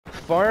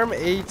Farm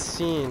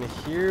 18.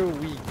 Here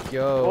we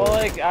go. Well,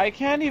 like, I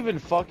can't even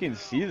fucking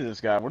see this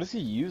guy. What is he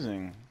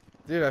using?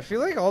 Dude, I feel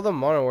like all the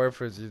Modern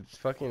Warfare is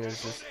fucking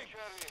is just...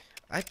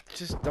 I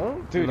just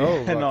don't Dude,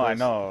 know yeah, no, I this.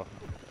 know.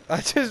 I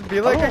just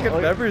feel like I could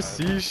like, never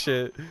see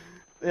shit.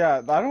 Yeah,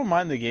 I don't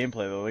mind the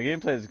gameplay, though. The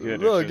gameplay is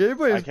good. No, It's just,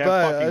 gameplay is I can't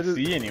bad. fucking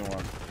see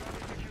anyone.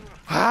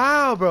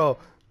 How, bro?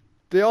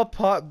 They all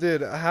pop,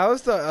 dude. How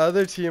is the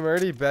other team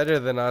already better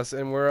than us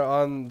and we're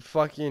on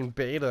fucking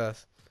beta?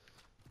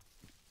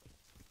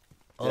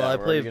 Oh, Yeah, I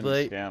we're play getting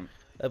Blake. scammed.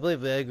 I play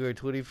Vanguard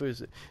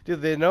 21st.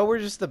 Dude, they know we're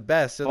just the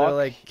best, so they're Fuck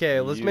like, okay,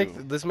 let's you.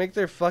 make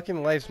their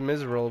fucking lives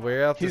miserable.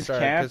 We're out to He's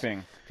start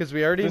camping. because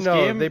we already This know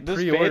game, they this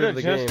pre-ordered beta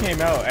the just game.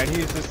 came out, and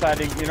he's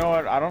deciding, you know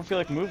what? I don't feel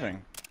like moving.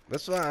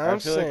 That's what I'm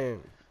feel like-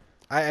 saying.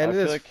 I ended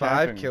feel this like 5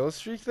 camping. kill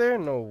streak there.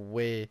 No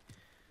way.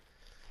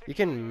 You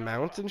can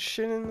mount and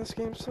shit in this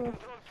game still.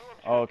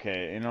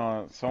 Okay, you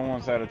know,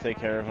 someone's got to take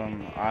care of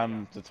him.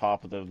 I'm the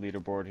top of the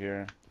leaderboard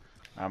here.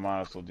 I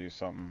might as well do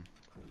something.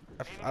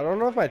 I don't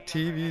know if my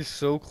TV's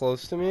so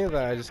close to me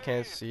that I just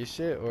can't see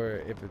shit, or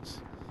if it's...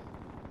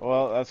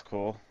 Well, that's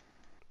cool.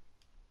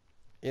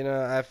 You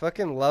know, I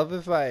fucking love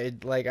if I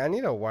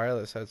need a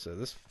wireless headset.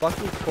 This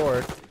fucking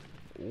cord.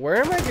 Where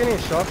am I getting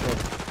shot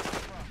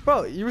from?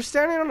 Bro, you were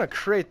standing on a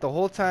crate the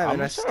whole time,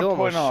 and I just still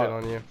gonna almost point shit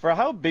out, on you. For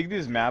how big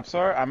these maps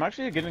are, I'm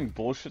actually getting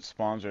bullshit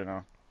spawns right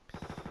now.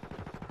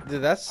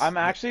 Dude, that's... I'm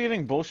actually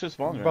getting bullshit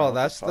spawns right Bro,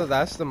 now.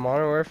 that's the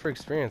Modern Warfare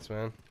experience,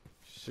 man.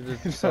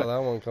 Should've saw that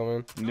one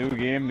coming. New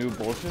game, new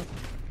bullshit?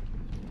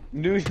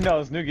 No,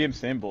 it's new game,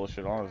 same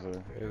bullshit, honestly.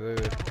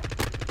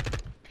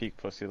 Peak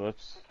pussy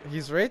lips.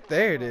 He's right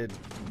there, dude.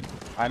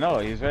 I know,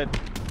 he's right.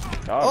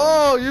 Got him.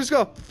 Oh, you just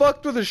got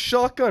fucked with a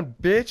shotgun,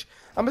 bitch.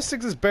 I'm gonna stick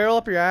this barrel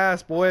up your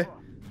ass, boy.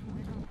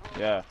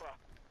 Yeah.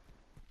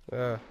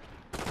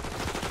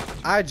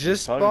 I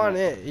just Telling spawned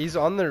you. in. He's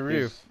on the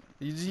roof.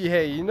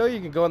 Hey, you know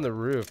you can go on the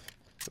roof.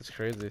 That's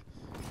crazy.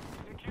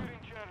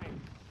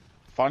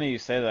 Funny you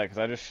say that, because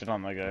I just shit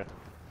on that guy.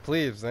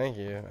 Please, thank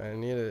you. I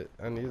need it.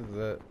 I needed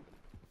that.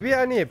 Maybe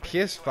I need a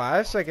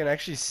PS5 so I can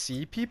actually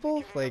see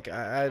people? Like,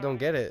 I don't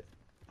get it.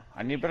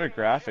 I need better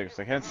graphics.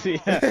 I can't see.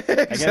 I can't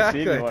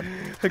Exactly. see anyone.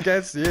 I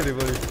can't see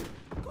anybody.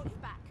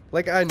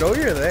 Like, I know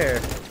you're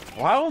there.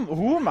 Wow,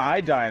 who am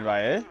I dying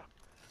by,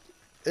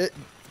 eh?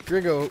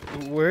 Gringo,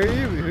 where are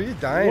you? Who are you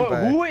dying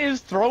by? Who is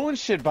throwing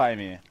shit by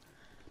me?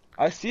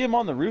 I see him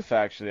on the roof,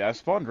 actually. I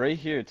spawned right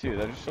here, too.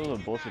 That just shows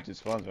the bullshit he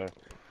spawns there.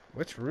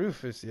 Which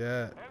roof is he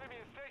at?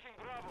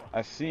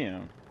 I see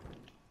him.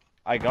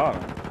 I got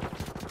him.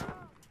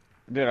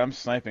 Dude, I'm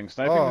sniping.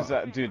 Sniping is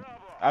that... Dude,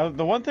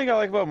 the one thing I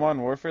like about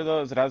Modern Warfare, though,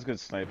 is it has good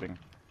sniping.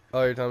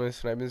 Oh, you're telling me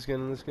sniping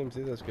skin in this game,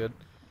 too? That's good.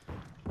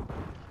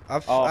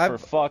 For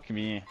fuck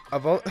me. I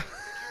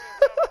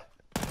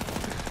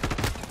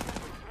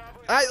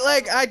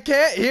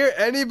can't hear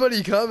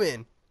anybody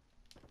coming.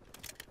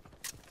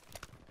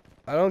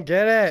 I don't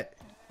get it.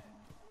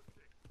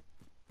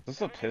 Is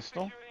this a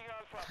pistol?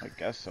 I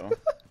guess so.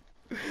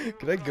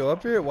 Can I go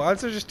up here? Why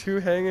is there just 2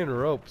 hanging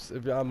ropes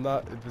if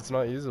it's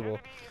not usable?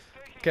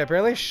 Okay,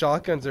 apparently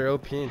shotguns are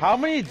OP. How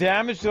many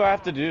damage do I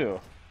have to do?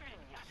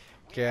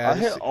 Okay, I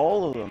hit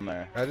all of them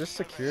there. I just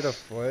secured a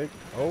flag.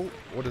 Oh,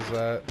 what is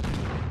that?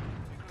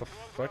 The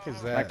fuck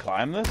is that? Can I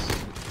climb this?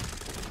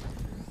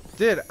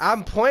 Dude,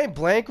 I'm point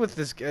blank with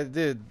this guy.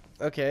 Dude,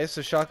 okay,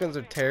 so shotguns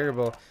are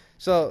terrible.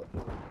 So,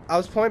 I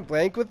was point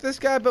blank with this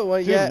guy, but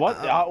when Dude,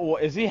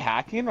 what? Is he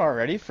hacking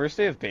already? First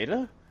day of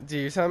beta?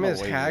 Dude, you're telling me No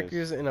there's way he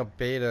hackers in a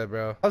beta,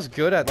 bro. I was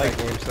good at that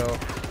game, so.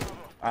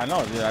 I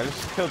know, dude. I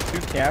just killed 2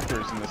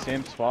 campers in the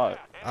same spot.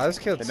 I just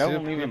killed They 2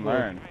 don't even people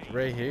learn.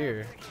 right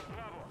here.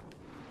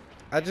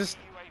 I just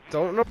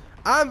don't know.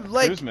 I'm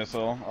like. Cruise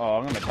missile. Oh,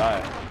 I'm gonna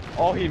die.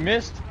 Oh, he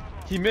missed.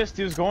 He missed.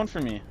 He was going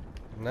for me.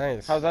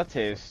 Nice. How's that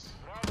taste?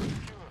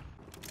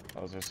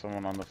 Oh, is there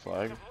someone on the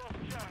flag?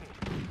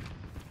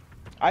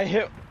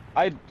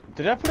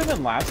 Did I put him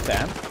in last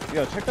stand?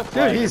 Yo, check the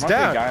flag. Dude, he's There must be a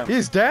guy down. on-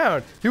 He's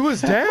down. He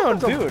was down.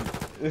 Dude,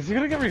 is he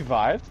gonna get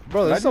revived?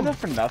 Bro, Did I this do is that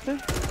for nothing?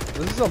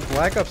 This is some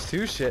Black Ops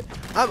 2 shit.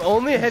 I'm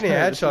only hitting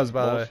This headshots, is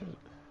by the way. bullshit.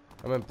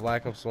 I meant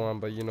Black Ops 1,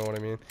 but you know what I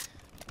mean.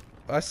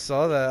 I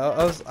saw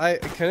that. I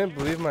couldn't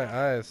believe my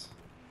eyes.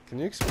 Can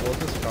you explode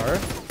this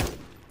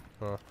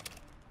car?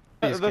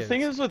 Huh. The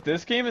thing is with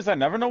this game is I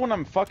never know when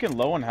I'm fucking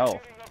low in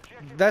health.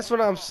 That's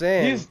what I'm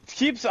saying.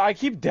 I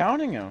keep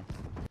downing him.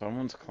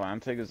 Someone's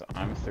clan tag is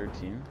I'm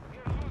 13.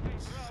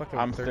 Fucking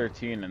I'm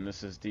 13 and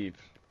this is deep.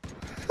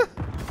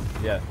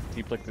 Yeah,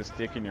 deep like this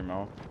dick in your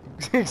mouth.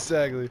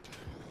 Exactly.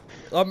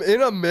 I'm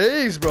in a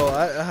maze, bro.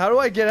 How do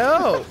I get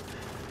out?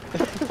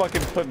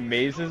 Fucking put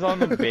mazes on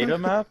the beta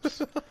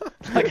maps?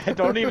 Like, I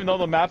don't even know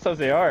the maps as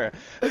they are.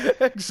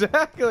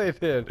 Exactly,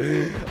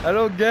 dude. I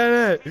don't get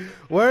it.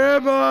 Where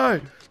am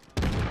I?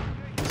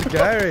 There's a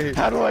guy right here.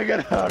 How do I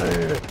get out of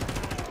here?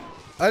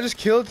 I just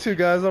killed 2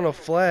 guys on a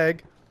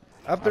flag.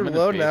 I have to I'm in the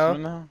reload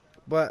basement now.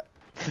 But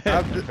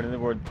Apparently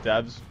where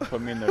Debs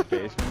put me in their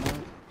basement now.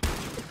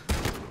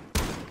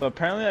 So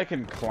apparently I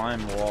can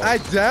climb walls. I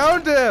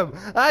downed him!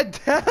 I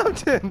downed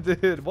him,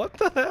 dude! What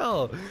the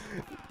hell?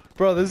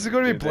 Bro, this is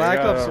gonna be Dude, Black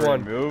Ops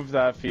 1. Remove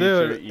that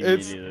feature Dude,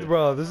 immediately.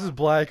 bro, this is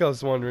Black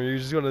Ops 1 where you're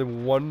just gonna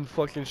one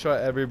fucking shot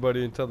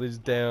everybody until he's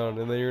down,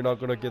 and then you're not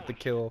gonna get the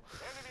kill.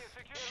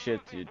 Shit,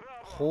 dude.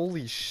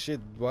 Holy shit,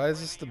 why is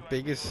this the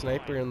biggest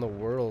sniper in the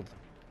world?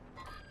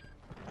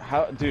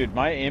 How, dude,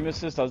 my aim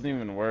assist doesn't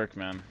even work,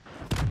 man.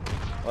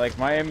 Like,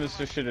 my aim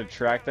assist should have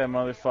tracked that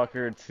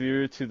motherfucker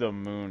to the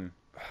moon.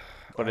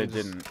 But it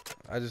didn't.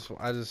 I just,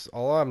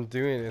 all I'm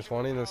doing is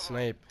wanting to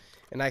snipe,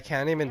 and I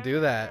can't even do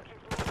that.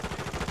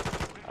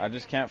 I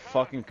just can't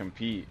fucking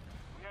compete.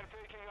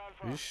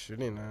 Who's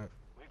shooting at?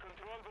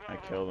 I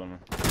killed him.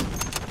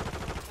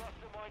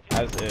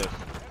 As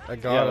if. I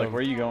got Yeah, him. like, where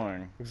are you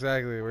going?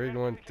 Exactly, where are you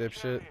going,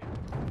 dipshit?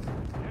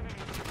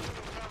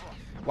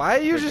 Why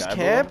are you Big just guy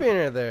camping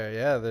her there?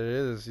 Yeah, there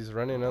is. He's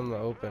running on the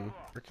open.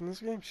 Working this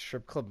game?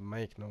 Strip Club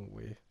Mike, no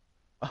way.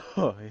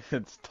 Oh,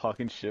 it's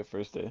talking shit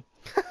first day.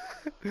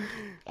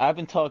 I've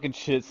been talking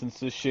shit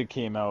since this shit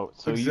came out,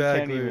 so you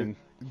can't even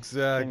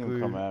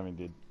come at me,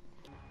 dude.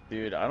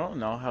 Dude, I don't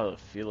know how to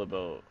feel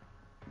about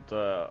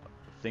the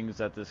things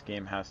that this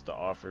game has to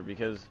offer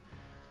because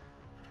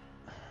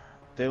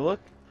they look.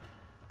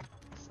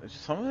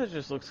 Some of it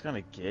just looks kind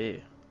of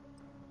gay.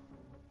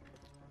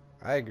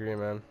 I agree,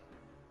 man.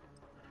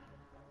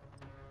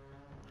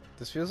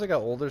 This feels like an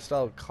older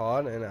style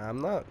COD, and I'm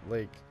not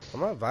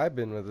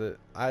vibing with it.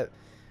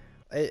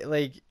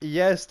 Like,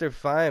 yes, they're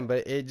fine,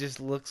 but it just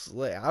looks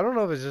like, I don't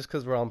know if it's just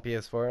because we're on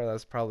PS4,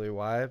 that's probably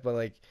why, but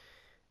like,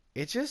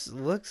 it just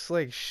looks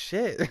like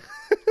shit.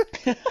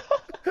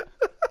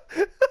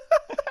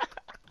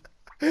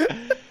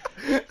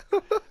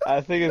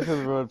 I think it's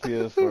because we're on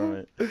PS4,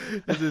 mate.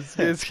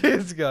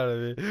 It's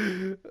gotta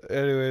be.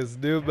 Anyways,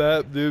 new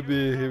map,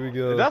 newbie, here we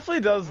go. It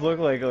definitely does look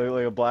like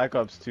a Black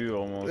Ops 2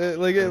 almost. It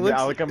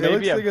looks like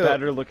maybe a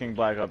better looking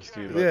Black Ops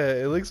 2. But. Yeah,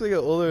 it looks like an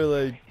older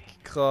like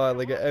COD,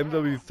 like an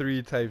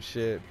MW3 type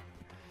shit.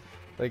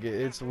 Like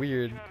it's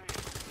weird.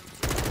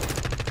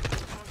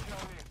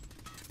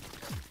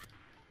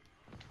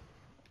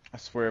 I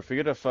swear, if we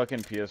get a fucking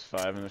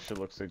PS5 and this shit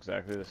looks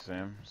exactly the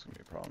same, it's gonna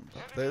be problems.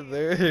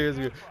 Here's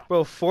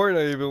bro,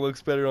 Fortnite even looks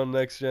better on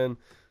next gen.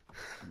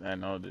 I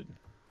know, dude.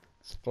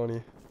 It's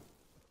funny.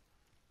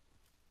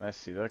 I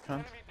see that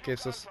cunt.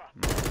 Gives us.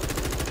 No.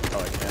 Oh,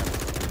 I can.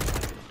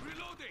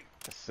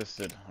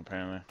 Assisted,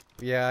 apparently.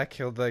 Yeah, I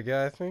killed that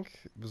guy. I think.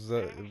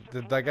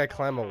 Did that guy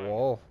climb a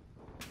wall?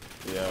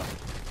 Yeah.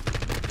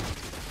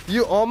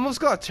 You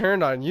almost got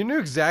turned on. You knew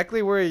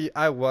exactly where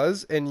I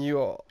was, and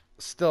you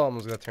still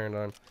almost got turned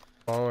on.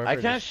 I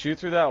can't shoot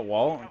through that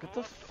wall. Get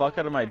the fuck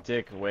out of my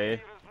dick, way.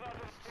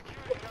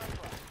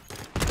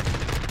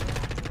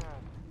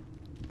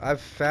 I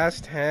have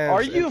fast hands.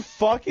 Are you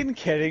fucking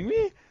kidding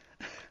me?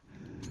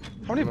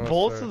 How many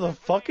bullets sir. does the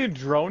fucking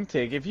drone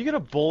take? If you get a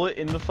bullet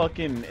in the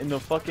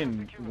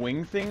fucking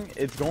wing thing,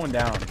 it's going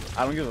down.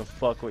 I don't give a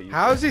fuck what you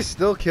How think. is he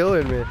still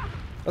killing me?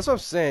 That's what I'm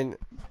saying.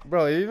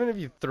 Bro, even if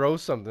you throw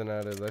something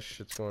at it, that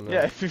shit's going down.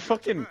 Yeah,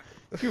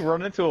 if you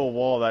run into a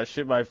wall, that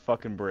shit might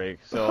fucking break.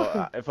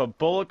 So if a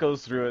bullet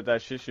goes through it,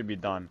 that shit should be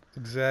done.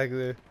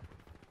 Exactly.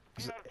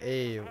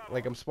 Hey,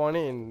 like I'm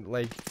spawning in,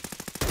 like,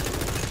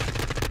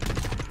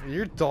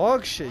 you're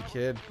dog shit,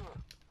 kid.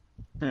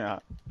 Yeah.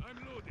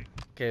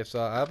 Okay,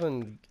 so I have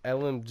an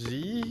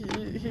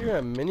LMG here,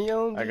 a mini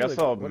LMG. I guess like,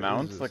 I'll what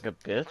mount is like this?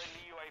 a bitch.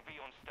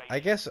 I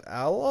guess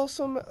I'll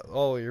also.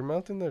 Oh, you're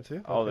mounting there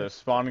too. Oh, Okay. they're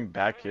spawning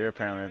back here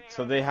apparently.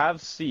 So they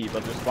have C,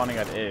 but they're spawning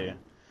at A.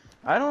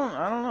 I don't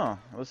know.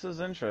 This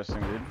is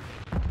interesting,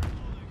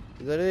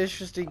 dude. That is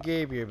just a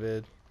game here,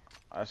 man.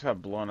 I just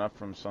got blown up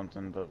from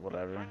something, but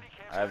whatever.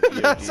 I have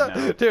EOD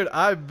now. Dude,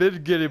 I've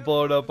been getting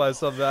blown up by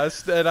something,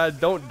 and I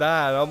don't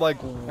die. And I'm like,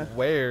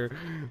 where?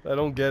 I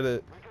don't get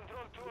it.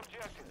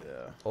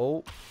 Yeah.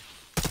 Oh.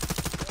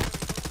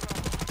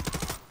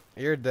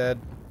 You're dead.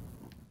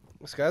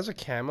 This guy's a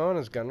camo and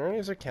his gun running.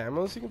 Is there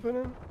camos you can put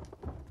in?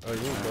 Oh, you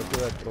can go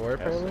through that door,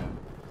 apparently?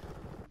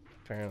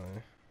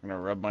 Apparently. I'm gonna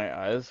rub my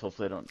eyes,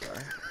 hopefully I don't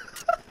die.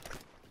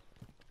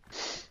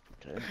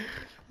 Okay.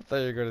 I thought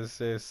you were gonna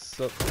say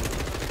something.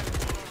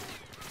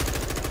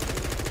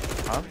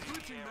 Huh?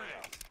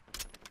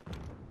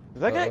 Is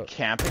that guy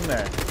camping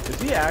there?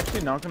 Is he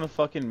actually not gonna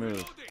fucking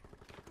move?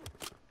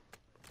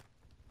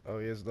 Oh,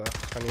 he is the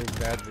honey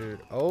badger.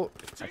 Oh.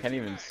 I can't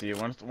even see.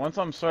 Once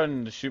I'm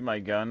starting to shoot my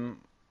gun,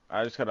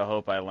 I just gotta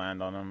hope I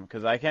land on him.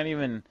 Cause I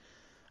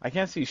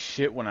can't see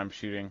shit when I'm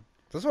shooting.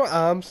 That's what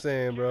I'm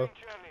saying, bro.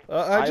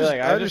 I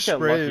just get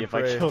spray lucky if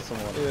I kill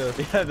someone. Yeah.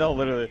 Yeah, no,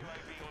 literally.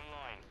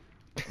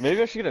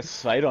 Maybe I should get a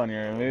sight on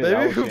here. Maybe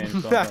that will change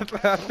something.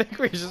 I think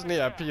we just need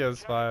a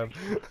PS5.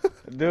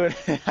 Dude,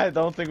 I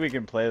don't think we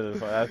can play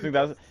this. I think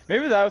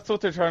maybe that's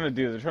what they're trying to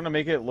do. They're trying to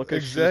make it look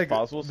as shit as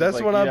possible. So That's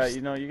it's what like, I'm. yeah,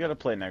 you know, you gotta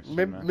play next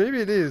gen, man. Maybe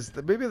it is.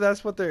 Maybe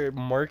that's what their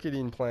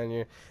marketing plan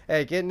here.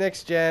 Hey, get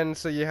next gen,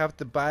 so you have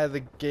to buy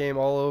the game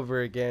all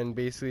over again,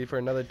 basically for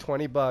another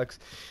 $20.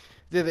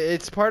 Dude,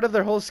 it's part of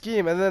their whole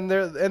scheme, and then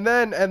they're like,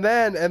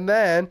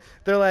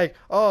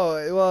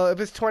 oh, well, if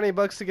it's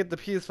 $20 to get the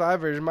PS5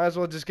 version, might as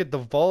well just get the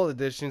Vault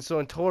Edition. So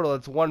in total,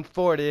 it's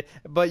 $140,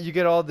 but you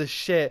get all this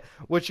shit,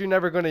 which you're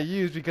never gonna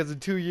use because in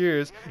 2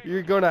 years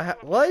you're gonna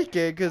like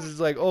it because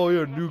it's like, oh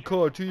yeah, new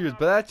COD 2 years,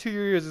 but that 2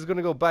 years is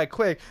gonna go by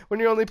quick when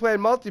you're only playing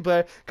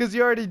multiplayer because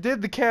you already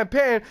did the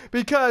campaign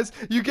because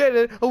you get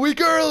it a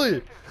week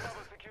early.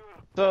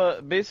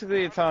 So basically,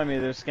 you're telling me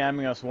they're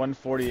scamming us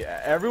 140.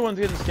 Everyone's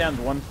getting scammed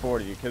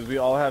 140 because we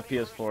all have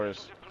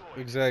PS4s.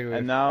 Exactly.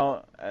 And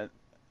now,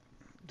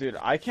 dude,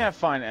 I can't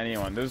find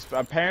anyone. There's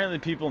apparently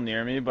people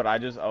near me, but I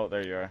just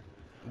there you are.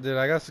 Dude,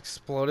 I got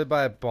exploded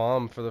by a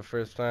bomb for the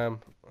first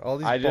time. All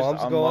these bombs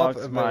just go off.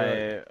 And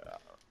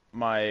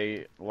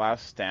my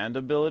last stand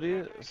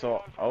ability.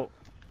 So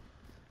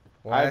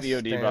I have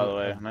EOD by the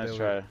way. Nice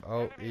try.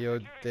 Oh,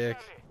 EO dick.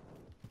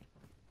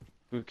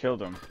 Who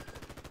killed him?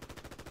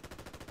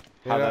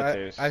 You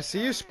know, I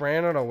see you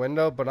spraying on a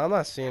window, but I'm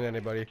not seeing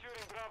anybody.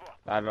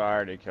 I've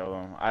already killed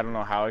him. I don't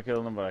know how I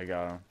killed him, but I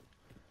got him.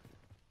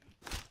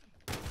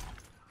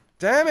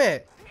 Damn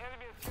it!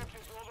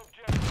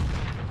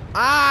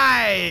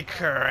 I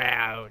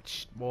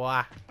crouched, boy.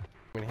 I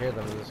can hear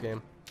them in this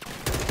game.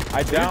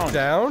 I downed.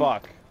 Down?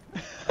 Fuck.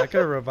 I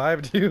could have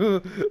revived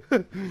you.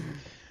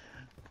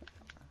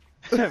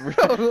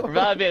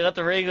 Revive me, I got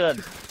the ray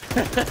gun.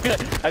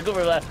 I could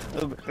revive.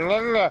 Get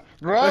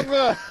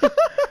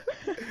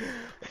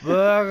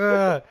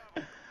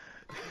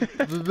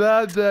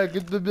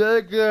the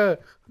back.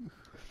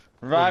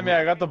 Revive me,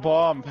 I got the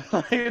bomb.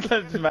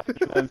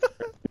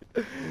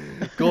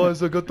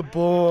 Guys, I got the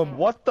bomb.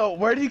 What the?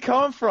 Where did he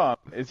come from?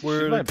 Is he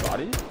shooting my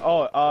body?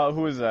 Oh,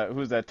 who is that?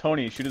 Who is that?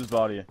 Tony, shoot his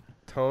body.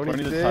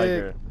 Tony the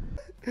tiger.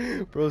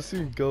 Bro,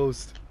 seen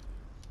Ghost.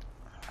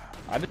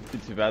 I didn't do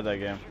too bad that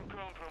game.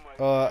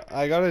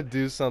 I gotta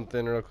do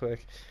something real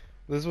quick.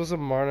 This was a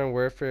Modern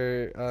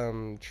Warfare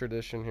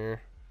tradition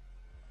here.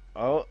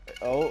 Oh,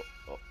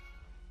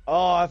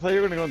 I thought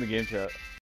you were gonna go in the game chat.